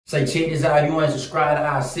Say, check this out. If you ain't subscribed to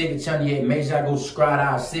our second channel yet, make sure I go subscribe to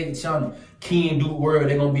our second channel, King Duke World.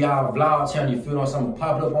 They're going to be our vlog channel. You feel what I'm saying?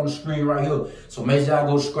 Pop it up on the screen right here. So make sure I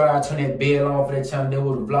go subscribe, turn that bell on for that channel. That's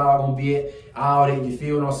where the vlog going to be at. All that, you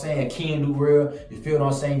feel what I'm saying? King Duke World. You feel what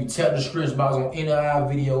I'm saying? You tap the description box on any of our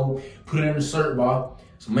video, put it in the search bar.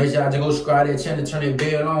 So make sure I just go subscribe to that channel, turn that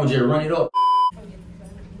bell on, just run it up.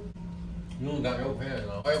 You don't got your pants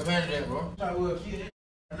on. Why your pants at, bro? I will kid.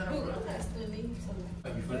 I'm not still leaving.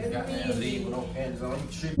 Like you finna goddamn leave with no pants on. You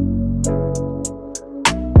tripping.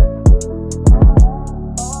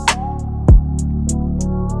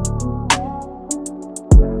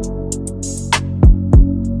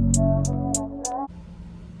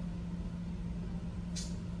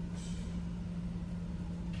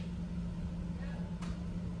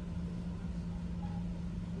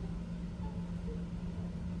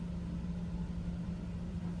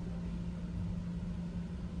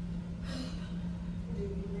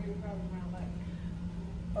 Around like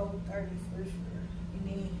 4:30 for sure, and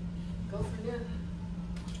then go for dinner.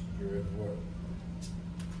 You ready for what?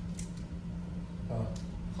 Huh?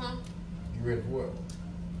 Huh? You ready for what?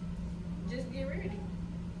 Just get ready.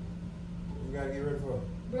 You gotta get ready for what?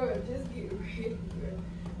 Bro, just get ready, bro.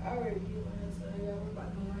 I already get my hands on. I got work about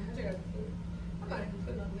doing. I just got to put. I'm not even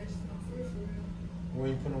putting no lashes on for real. When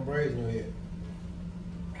you put no braids in your head?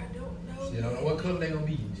 I don't know. See, I don't know what color they gonna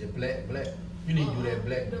be. Just black. You need to do that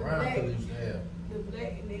black and brown color you used to have. The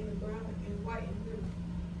black and then the brown and white and blue.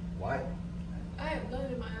 White? I have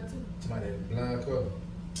blonde in my eye too. Somebody that blind color.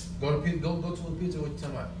 Go to a picture what you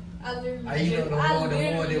talking about. I literally I you know the one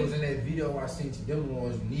that was in that video I sent you, them the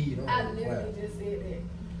ones you need. I literally just said that.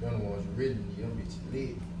 Them the ones you really need, them bitches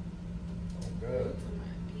lit. Oh God. To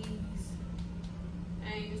my knees. I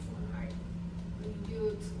ain't from like really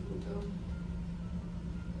good to them.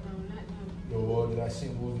 No, not them. The one that I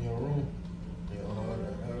sent was in your room. Yeah,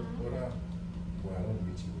 what up? Well, I don't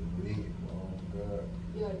get you lit. Oh God.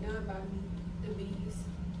 Yeah, done by me. The bees.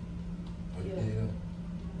 Oh, you Yeah. did them?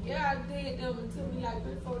 Yeah, I did them. It took me like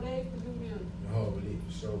 3-4 days to do them. Oh, believe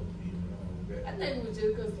for sure. I think it was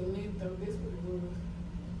just because the length of this what it was.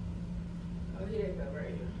 Oh, here they go right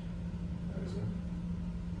here.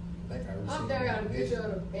 I think I received I got a picture of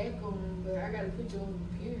the back on, but I got a picture of the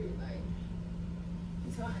period. Like,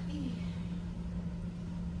 it's all I need.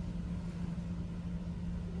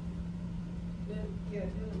 Yeah,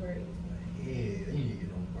 the braids. Yeah, you need to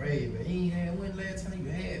get on braid, but you ain't had when last time you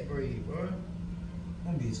had braid, bro.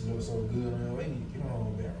 Them bitches look so good now. They need to get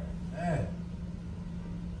on back right now.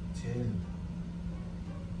 Tell you.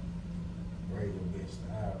 Braid the best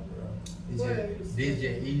style, bro. It's just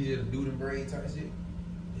easier to do than braid type shit.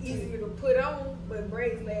 Easier to put on, but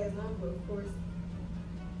braids last longer, of course.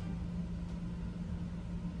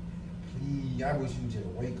 Please, I wish you would just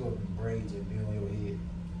wake up and braids just be on your head.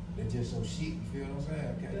 They're just so shit, you feel what I'm saying?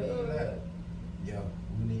 I can't do that.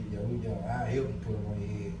 I'll help you put them on your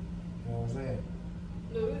head. You know what I'm saying?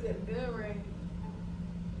 No, it was at the gun range.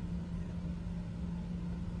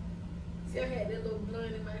 See, I had that little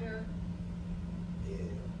blonde in my hair.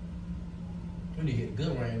 Yeah. When you hit the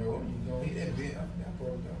gun range, though, you gonna hit that bit. I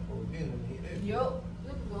probably been when you hit that bit. Yup.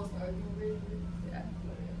 Look at gonna start getting ready for it.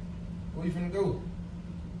 Where you finna go?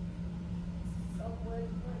 Somewhere.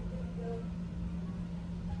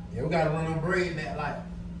 Yeah, we gotta run on braid in that light.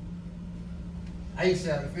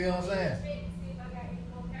 ASAP, you feel what I'm saying?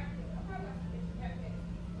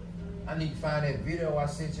 I need to find that video I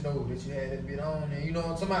sent you though, that you had that bit on there. You know what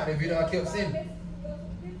I'm talking about? That video I kept sending.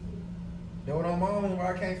 That what I'm on, bro.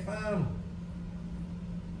 I can't find them.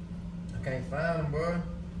 I can't find them, bro.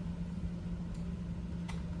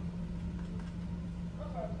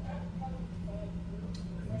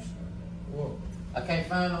 Whoa. I can't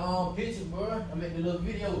find the picture, bro. I made the little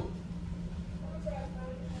video.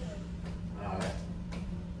 Alright.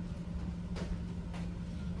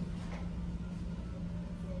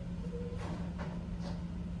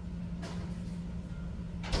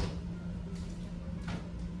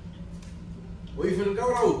 Where you finna go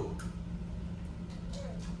though?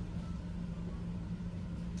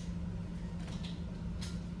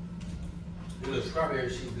 The little strawberry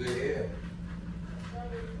shit good, yeah.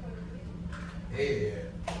 Yeah.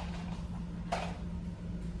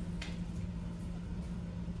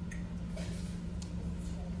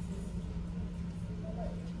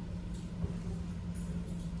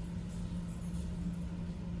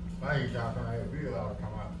 I ain't trying to find that video out to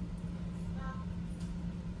come out.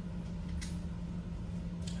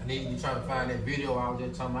 I need you trying to find that video I was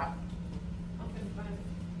just talking about. I'm finna find it.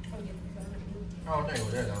 I don't think it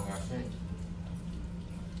was that long I sent.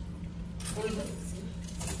 What you looking to see?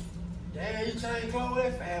 Damn, you change clothes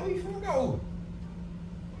that fast. Where you finna go?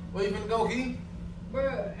 Where you finna go, Key?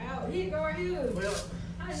 Bruh, out. He go right here. Well,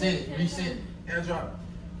 send it, resend it, airdrop it.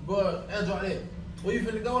 But airdrop that. Where you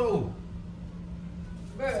finna go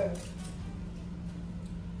though? Bruh.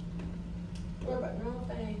 What about the wrong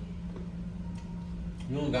thing?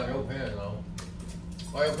 You don't got your pants on.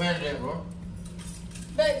 Why your pants at, bro?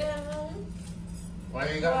 Back down home. Why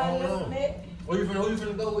you ain't got on on? Who you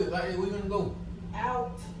finna go with? Like, where you finna go?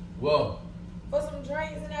 Out. Well, For some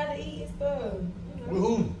drinks and out to eat and stuff. You know. with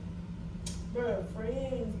who? Bruh,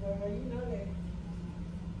 friends, bruh. You know that.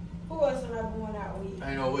 Who else am I going out with? I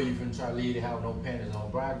ain't no way you finna try to leave the house with no panties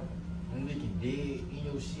on, bro. I'm leaking dead in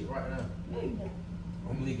your shit right now. No, you not.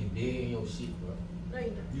 I'm leaking dead in your shit, bro. No,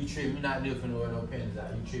 you not. You trip, you not different wear no panties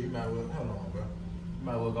out. You trip, you might well, hold on, bro. You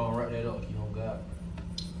might well go and wrap that up, keep on God.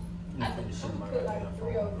 I think I'm gonna put like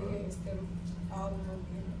 3 over here instead of all of them over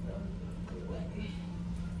here.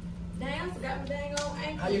 Dang, I forgot my dang on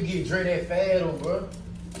ankle. How you get Dre that fat though, bro?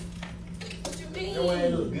 What you mean? Your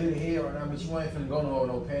ass look good in here right now, but you ain't finna go nowhere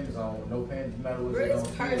with no panties on. No panties, no matter what Bro, you this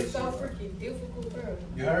on. part is so freaking difficult, bro.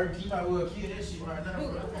 You heard? You might well kill that shit right now,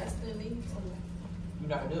 Dude, bro. I'm not standing You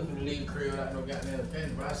not definitely leave the crib without no goddamn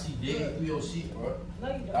panties, bro. I see dead through your shit, bro. No,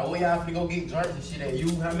 you Like, don't. where y'all finna go get drinks and shit at? You,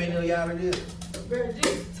 how many of y'all it is? Bro,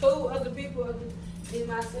 just 2 other people than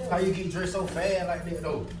myself. How you get dressed so fast like that,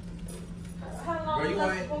 though? How long Bro, am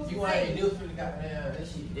I supposed to you ain't take? definitely goddamn, that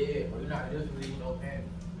shit dead, bro. You not definitely leaving no panties.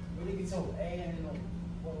 When you get your ass in no,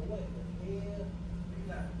 bro, what the hell? You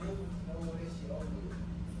not definitely know what that shit over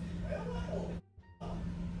with.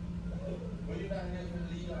 Bro, you not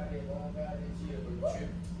definitely leave like that, bro. I'm about that shit, bro. You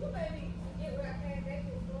tripping. You baby, get right back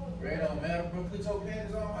here. Bro, it don't matter, bro. Put your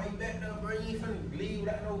panties on while you back there, bro. You ain't finna leave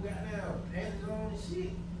without no goddamn panties on and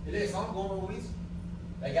shit. Unless I'm going with you.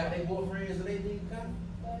 They got their boyfriends, so they need to come.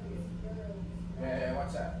 Man,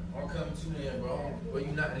 watch out. I'm coming to them, bro. But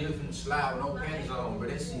you not living from slide with no panties on, bro.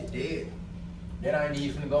 That shit dead. That ain't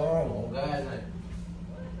even finna go on God's name.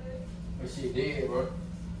 That shit dead, bro.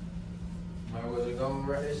 Might as well just go and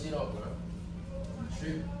wrap that shit up, bro. You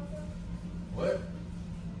tripping. What?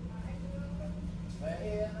 Man,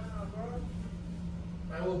 hell nah, bro.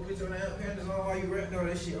 Might as well put your damn panties on while you wrapped up.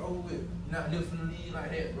 That shit over with. Not living from the lead like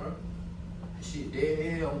that, bro. That shit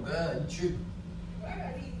dead hell on God. You tripping. I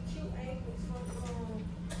got these cute ankles from,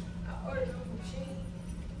 I ordered them from Shein.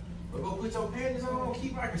 But go put your panties on,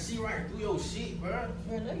 keep right, I can see right through your shit, bro.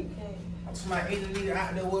 Bro, no you can't. I'm talking about any nigga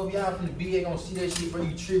out there, wherever y'all finna be, they gonna see that shit, bro.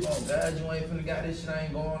 You trip on God, you ain't finna got this shit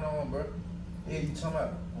ain't going on, bro. Yeah, you talking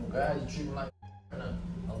about, on God, you tripping like right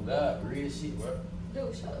now. On God, real shit, bro.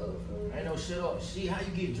 Dude, shut up, for real. Ain't no shit up. Shit, how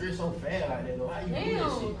you get dressed so fast like that, though? How you do that shit?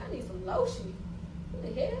 Damn, I need some lotion.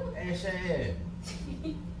 What the hell? Ass your ass.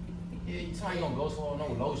 Yeah, you talking you gonna go somewhere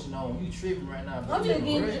with no lotion on. You tripping right now, bro. I'm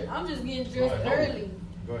just getting dressed Go early.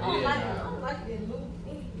 Go I don't ahead, I don't like it in loose.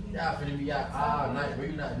 Y'all finna be out all night, bro.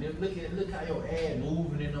 You not look how your ass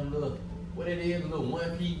moving in them little what it is, little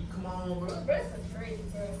 1 piece. Come on, bro. Breast is crazy,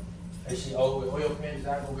 bro. That shit over with. All your panties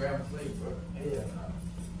out, go grab a plate, bro. Hell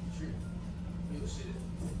nah. Trip. Real shit.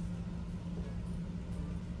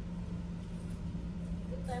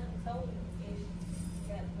 This time I told him is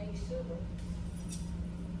gotta make sure.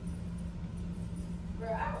 Bro,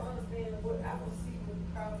 I don't understand what I don't see what the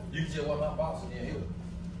problem is. You can just wear my box and then he'll.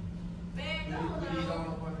 Man, no, Put these on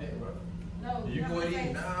no. up on that, bro. No, You get go out in my these,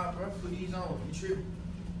 face. nah, bro. Put these on. You tripping.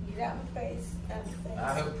 Get out my face. Out my face.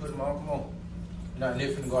 I help put them on. Come on. You're not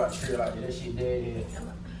living to go out trail like that. That shit dead here.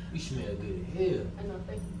 You smell good as hell. I know,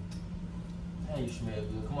 thank you. Man, you smell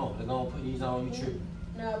good. Come on, they're gonna put these on. You tripping.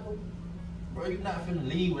 Nah, but Bro, you not finna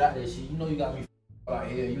leave without that shit. You know you got me like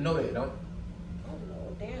hell. You know that, don't I don't know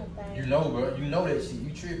a damn thing. you? Know, bro. You know that shit.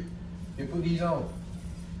 You tripping. They put these on.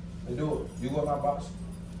 They do it. You got my box.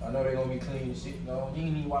 I know they gonna be clean and shit. No, you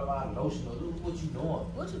ain't need to wipe out lotion. Though. Look what you doing.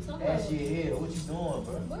 What you talking Ass about? your head. What you doing,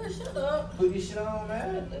 bro? Boy, shut up. Put this shit on, A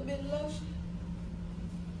man. little bit of lotion.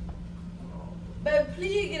 Baby,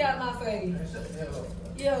 please get out my face. Man, shut the hell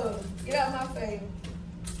up, bro. Yo, get out my face.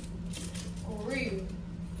 For real.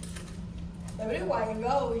 Baby, this white and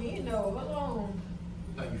gold, you know. Hold on.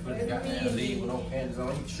 Like you finna goddamn leave with no pants on.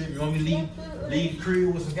 You tripping. You want me to leave the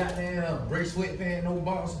crib with some goddamn gray sweatpants, no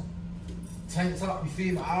box, tank top, you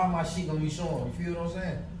feel me? All my shit gonna be showing. You feel what I'm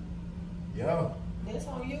saying? Yo. That's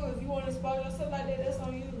on you. If you want to spot yourself like that, that's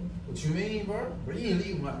on you. What you mean, bro? Bro, you ain't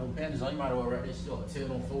leaving without no panties on. You might as well write that shit up. Tell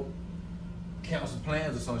them folk, cancel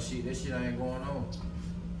plans or some shit. That shit ain't going on.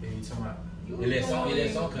 Yeah, you talking about? You Unless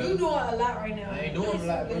something. doing a lot right now. I ain't doing a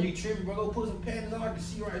lot, bro. You tripping, bro? Go put some panties on. I can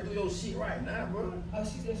see right through your shit right now, bro. Oh,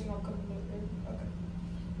 she said she gonna come to okay.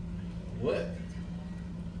 What?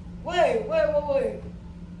 Wait.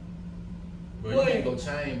 Bro, you need to go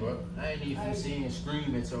change, bro. I ain't even finna see him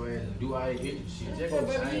scream at your ass and do all that extra shit. Just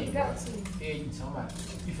go change, bro. Yeah, you talking about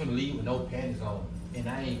you finna leave with no panties on, and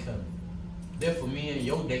I ain't coming. That for me and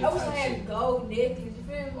your date I wish type I had shit. gold necklace, you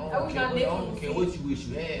feel me? I wish my necklace I don't care what you wish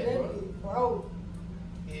you had, bro. Bro.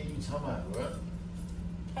 Yeah, you talking about, bro.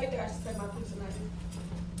 I think I should take my picture like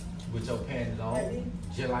this. With your panties on, Maybe.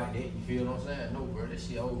 just like that. You feel what I'm saying? No, bro, that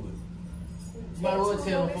shit over with. You might as well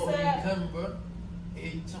tell them folks you ain't coming, bro. Yeah,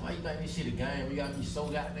 you talking about you think this shit a game? You got me so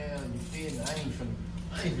goddamn. You feel me? I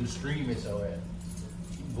ain't finna scream at your ass.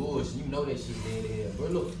 You bullshit. You know that shit dead ass, bro.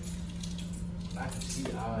 Look, I can see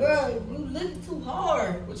all that shit, Bro, you looking too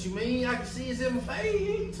hard. What you mean? I can see it's in my face.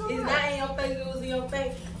 You talking It's about? not in your face. If it was in your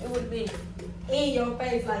face, it would have been in your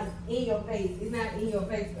face, like in your face. It's not in your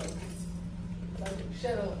face though. Like,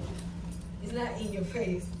 shut up. It's not in your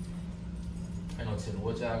face. Ain't no telling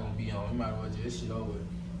what y'all gonna be on. You might as well just this shit over with.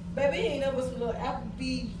 Baby, it ain't never some little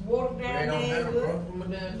Applebee's watered It down don't there, matter, bro. Come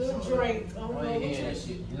on down. little drinks. I don't know I ain't what hearing that you,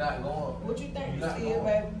 shit. You're not going. what you think You're you not see, going.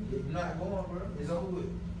 baby. You're not going, bro. It's over with.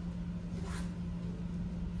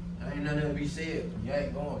 Ain't nothing to be said. You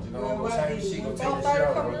ain't going. Just go Well, change shit. Go when take the 4:30 shit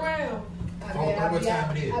out, come bro. around, I 4:30, bet I'll what be time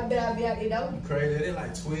out. it is? I bet I'll be out there though. You crazy? They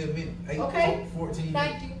like 12 minutes. 8, Okay. 14 Thank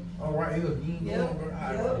minutes. you. All right, here. You ain't Yep. going, bro. All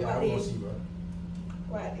right, Yep, yeah, I I did. want to see, bro.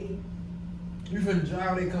 Right there. You finna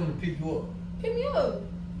drive, they come to pick you up. Pick me up.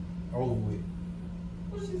 Over with.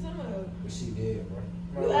 What you talking about? But she dead,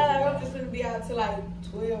 bro. You act like I'm just gonna be out till like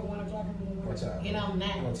 12, 1 o'clock in the morning. Watch out. And I'm I'm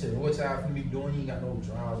not. gonna tell you what y'all finna be doing. You ain't got no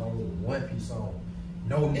drawers on with a one piece on.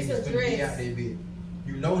 No It's niggas a finna dress. be out there, bitch.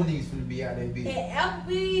 You know niggas finna be out there, bitch. At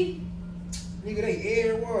Applebee's, Nigga, they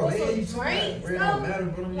everywhere. What's Hey, some you talking about? drinks, Bro, it though? don't matter,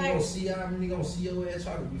 bro. Them niggas Like- gonna see y'all. Them niggas gonna see your ass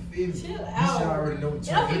talking. You feel me? chill You should out. already know the And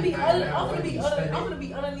term. I'm gonna be Anything now, I'm what gonna you be spending. I'm gonna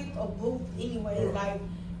be underneath a booth anyway, Bro. like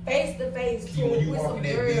face to face See, when you with walk some in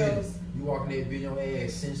that girls. building, you walk in that building, your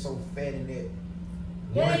ass sitting so fat in that.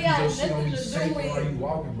 Yeah, One they got piece of shit gonna be nothing to do shaking with while it. you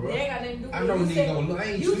walking, bro. They ain't got nothing to do with I know it. You niggas said- gonna look. I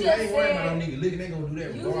ain't you tweet. I ain't just worried about said- no nigga looking. They gonna do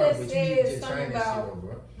that You regardless. just But you need said to just something change that shit about up,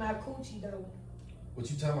 bro. my coochie though.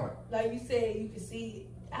 What you talking about? Like you said, you can see it.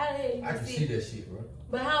 How the hell you I can see that shit, bro.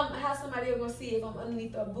 But how somebody else gonna see if I'm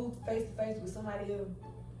underneath a booth face to face with somebody else,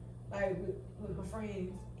 like with my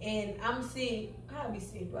friends, and I'm seeing how I be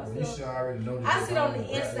seeing. Do I Bro, sit you on- should already know that. I they sit on gonna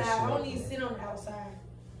the wrap that inside. shit I don't up, even bro. sit on the outside.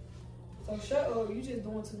 So shut up. You just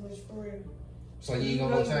doing too much for real. So you ain't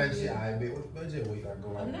gonna You go know change you shit? do. I bet. What budget we gotta go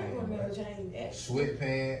out I'm not there, gonna be bro? able to change that.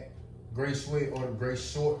 Sweatpant, gray sweat or the gray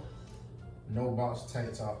short, no box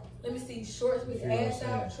tank top. Let me see shorts with You feel what I'm ass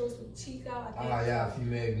out, saying? shorts with cheeks out. I think. Ah, yeah,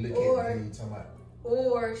 female look Or- at me, you talking about.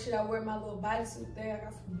 Or should I wear my little bodysuit there? I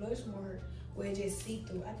got some blush mark where it just see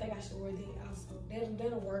through. I think I should wear that also.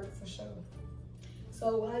 That'll work for sure.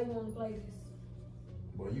 So how you want to play this?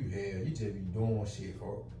 Boy, you hell, you just be doing shit,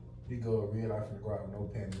 bro. You go real life and go out with no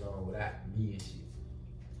panties on without me and shit.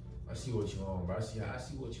 I see what you on, bro. I see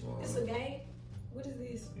what you on. It's a game? What is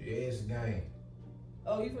this? Yeah, it's a game.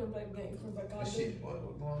 Oh, you finna play the game? You finna play Call That of Duty? shit,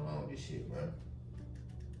 what's going on with this shit, bro?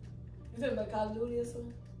 You finna play Call of Duty or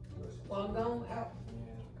something? While I'm gone out?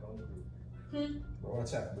 Bro,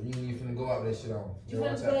 watch out. But you ain't even finna go out with that shit on. You Just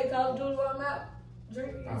finna watch out. play Call of Duty while I'm out?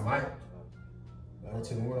 Drinking? I might. I'm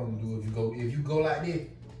telling you what I'm gonna do. If you go like this,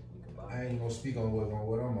 I ain't gonna speak on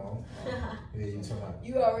what I'm on. Yeah, you talking about.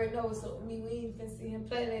 You already know what's up with me. We ain't finna see him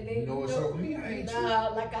play that day. You know what's up with me? I ain't Nah,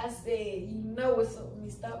 like I said, you know what's up with me.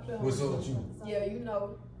 Stop playing What's with up me. with you? Yeah, you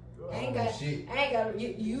know. I ain't Oh, got,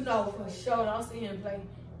 shit. you know for sure. Don't see him play.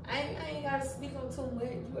 I ain't gotta speak on too much.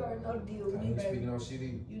 You already know the deal with I me, ain't baby. speaking on shit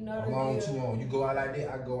either. You know I'm the on deal. what you on. You go out like that,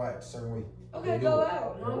 I go out a certain way. Okay, You go do it.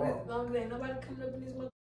 out. You Long rock. as ain't nobody coming up in this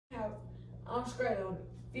motherfucking house. I'm straight on it.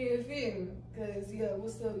 Feel me? Cause yeah,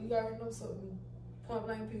 what's up? You already know what's up with me. Point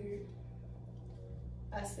blank period.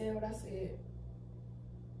 I said what I said.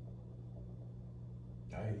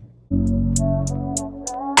 I hear you.